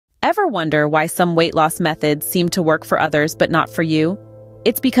Ever wonder why some weight loss methods seem to work for others but not for you?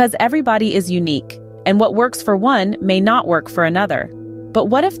 It's because everybody is unique, and what works for one may not work for another. But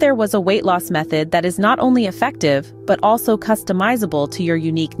what if there was a weight loss method that is not only effective, but also customizable to your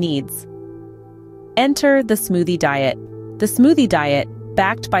unique needs? Enter the smoothie diet. The smoothie diet,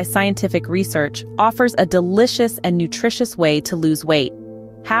 backed by scientific research, offers a delicious and nutritious way to lose weight.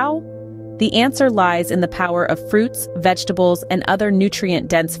 How? The answer lies in the power of fruits, vegetables, and other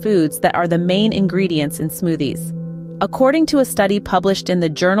nutrient-dense foods that are the main ingredients in smoothies. According to a study published in the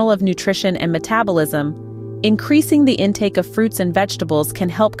Journal of Nutrition and Metabolism, increasing the intake of fruits and vegetables can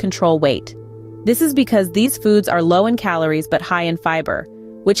help control weight. This is because these foods are low in calories but high in fiber,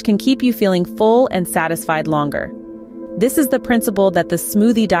 which can keep you feeling full and satisfied longer. This is the principle that the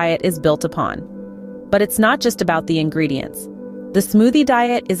smoothie diet is built upon. But it's not just about the ingredients. The Smoothie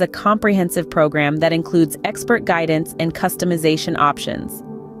Diet is a comprehensive program that includes expert guidance and customization options.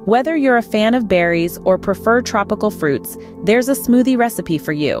 Whether you're a fan of berries or prefer tropical fruits, there's a smoothie recipe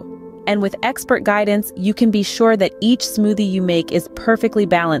for you. And with expert guidance, you can be sure that each smoothie you make is perfectly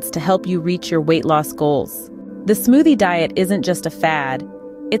balanced to help you reach your weight loss goals. The Smoothie Diet isn't just a fad.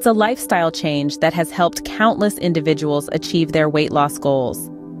 It's a lifestyle change that has helped countless individuals achieve their weight loss goals.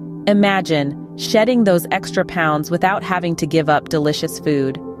 Imagine shedding those extra pounds without having to give up delicious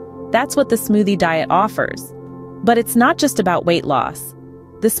food. That's what the Smoothie Diet offers. But it's not just about weight loss.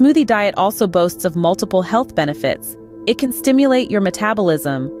 The Smoothie Diet also boasts of multiple health benefits. It can stimulate your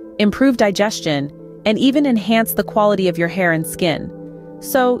metabolism, improve digestion, and even enhance the quality of your hair and skin.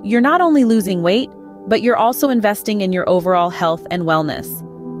 So you're not only losing weight, but you're also investing in your overall health and wellness.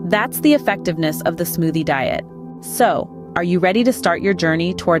 That's the effectiveness of the Smoothie Diet. So, are you ready to start your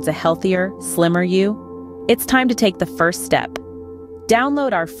journey towards a healthier, slimmer you? It's time to take the first step.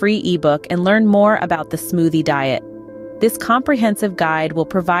 Download our free ebook and learn more about the Smoothie Diet. This comprehensive guide will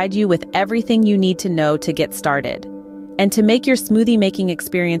provide you with everything you need to know to get started. And to make your smoothie making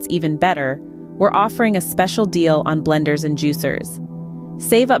experience even better, we're offering a special deal on blenders and juicers.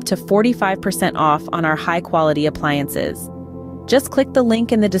 Save up to 45% off on our high-quality appliances. Just click the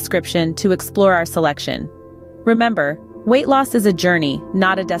link in the description to explore our selection. Remember, weight loss is a journey,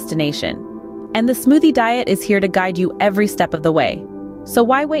 not a destination. And the Smoothie Diet is here to guide you every step of the way. So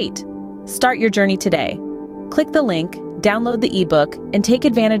why wait? Start your journey today. Click the link, download the ebook, and take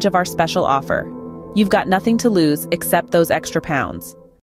advantage of our special offer. You've got nothing to lose except those extra pounds.